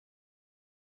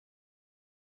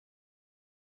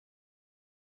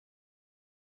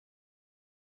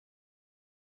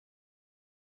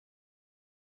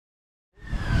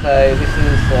So this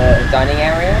is the dining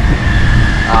area.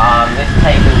 This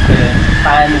table can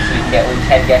expand so we can get all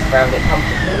 10 guests around it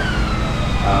comfortably.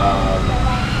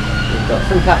 We've got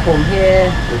some platform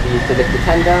here, we've used to lift the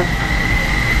tender.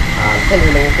 Tender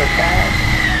will also there.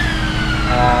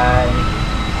 And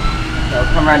I'll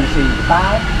come around and show you the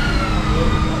bag.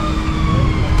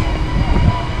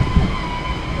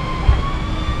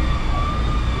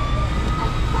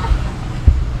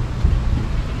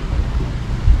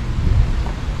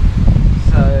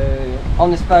 On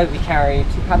this boat we carry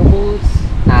 2 paddle boards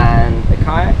and a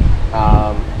kayak,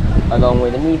 along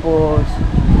with a kneeboard,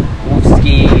 water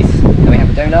skis, and we have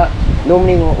a donut.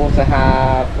 Normally we'll also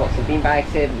have lots of bean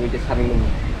bags here, but we're just having them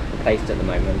replaced at the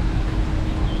moment.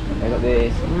 We've got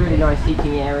this really nice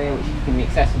seating area which can be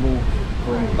accessible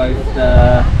from both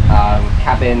the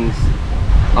cabins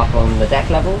up on the deck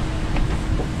level.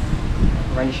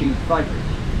 I'm going to shoot the fly bridge.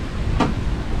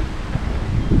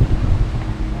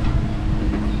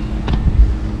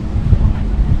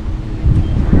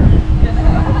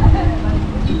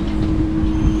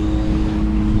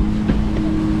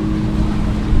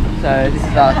 So this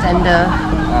is our tender,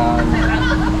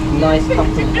 nice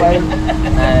comfortable boat,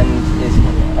 and there's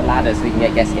a ladder so we can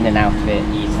get guests in and out of it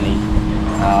easily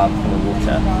from the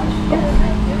water.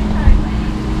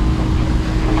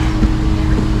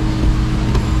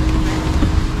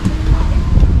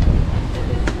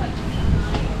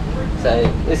 So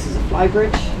this is a fly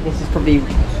bridge. This is probably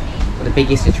the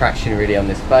biggest attraction really on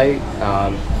this boat.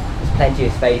 There's plenty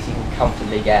of space, you can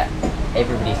comfortably get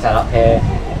everybody set up here.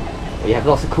 We have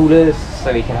lots of coolers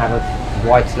so we can have a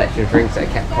wide selection of drinks that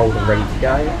are kept cold and ready to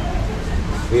go.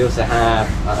 We also have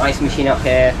an ice machine up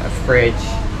here, a fridge,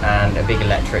 and a big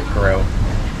electric grill.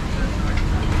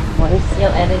 What is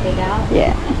you'll edit it out?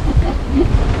 Yeah.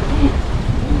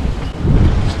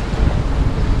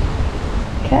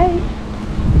 Okay.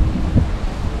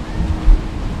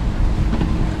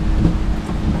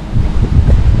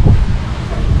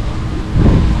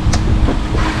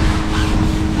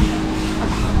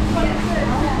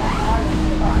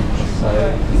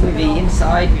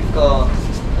 Inside we've got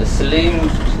a saloon,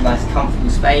 nice comfortable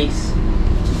space.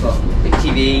 We've got a big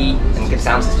TV and good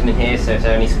sound system in here, so if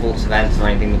there are any sports events or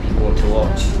anything that people want to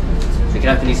watch, we can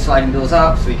open these sliding doors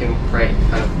up so we can create a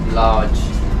kind of large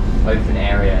open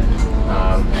area.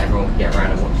 Everyone can get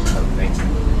around and watch something.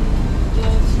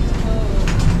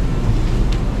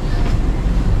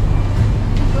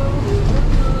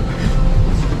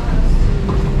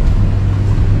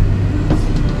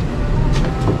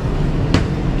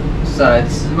 So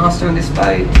this is the master on this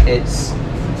boat. It's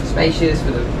spacious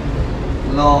with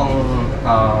a long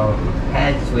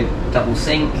heads with double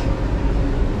sink.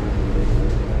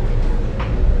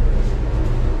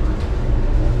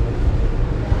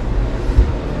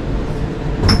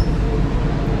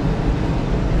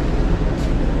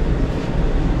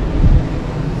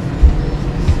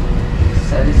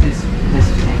 So this is the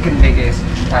second biggest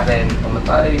cabin on the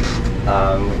boat.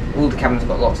 All the cabins have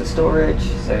got lots of storage,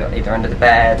 so either under the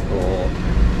bed or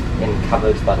in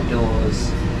cupboards by the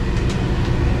doors.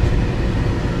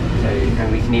 So,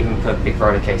 and we can even put big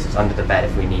roller cases under the bed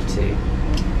if we need to.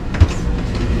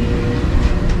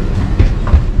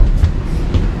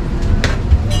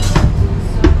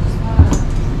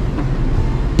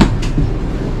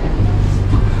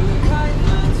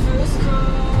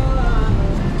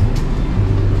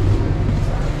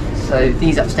 So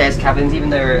these upstairs cabins, even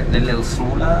though they're a little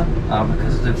smaller,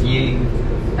 because of the view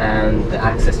and the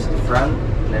access to the front,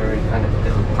 they're in kind of a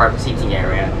little private seating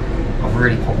area, are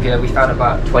really popular. We found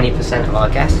about 20% of our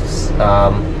guests,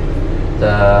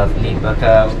 the lead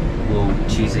booker will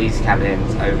choose these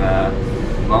cabins over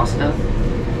master.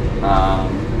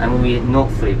 And when we're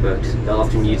not fully booked, they'll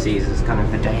often use these as kind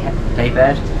of a day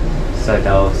bed. So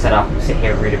they'll set up, sit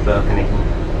here and read a book, and they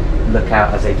can look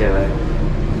out as they do it.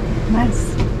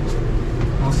 Nice.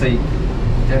 Also, you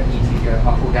don't need to go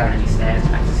up or down any stairs to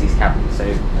access these cabins, so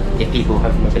if people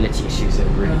have mobility issues, they're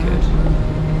really good.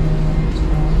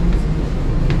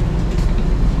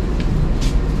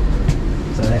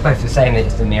 So they're both the same, they're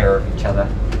just a mirror of each other.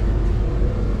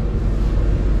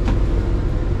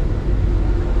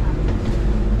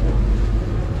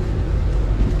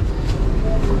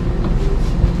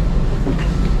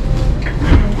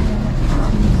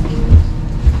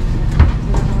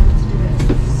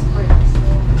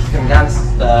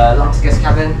 The last guest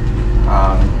cabin,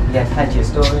 we have plenty of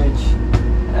storage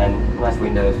and nice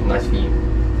windows, nice view.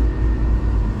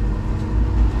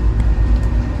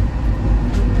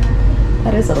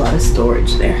 That is a lot of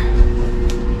storage there.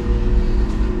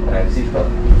 So you've got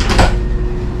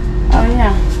Oh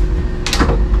yeah.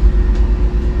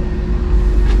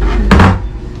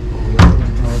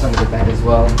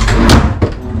 well.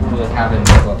 All the cabins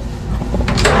got.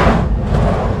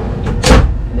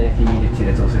 And then if you needed to,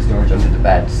 there's also storage under the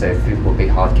bed. So if we've got big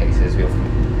hard cases, we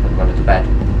often put them under the bed.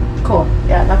 Cool.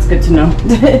 Yeah, that's good to know.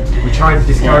 We try to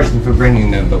discourage them from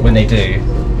bringing them, but when they do,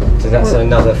 so that's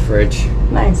another fridge.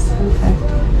 Nice. Okay.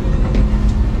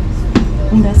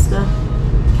 And that's the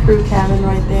crew cabin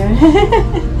right there.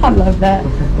 I love that.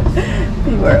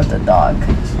 Beware of the dog.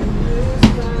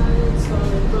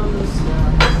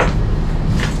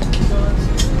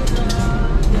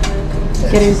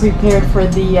 Getting prepared for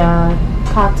the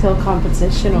cocktail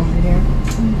competition over here.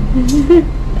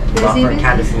 For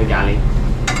Candace in the galley.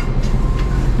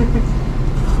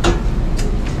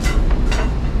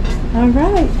 All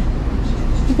right.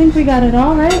 I think we got it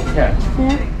all right. Yeah.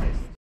 Yeah.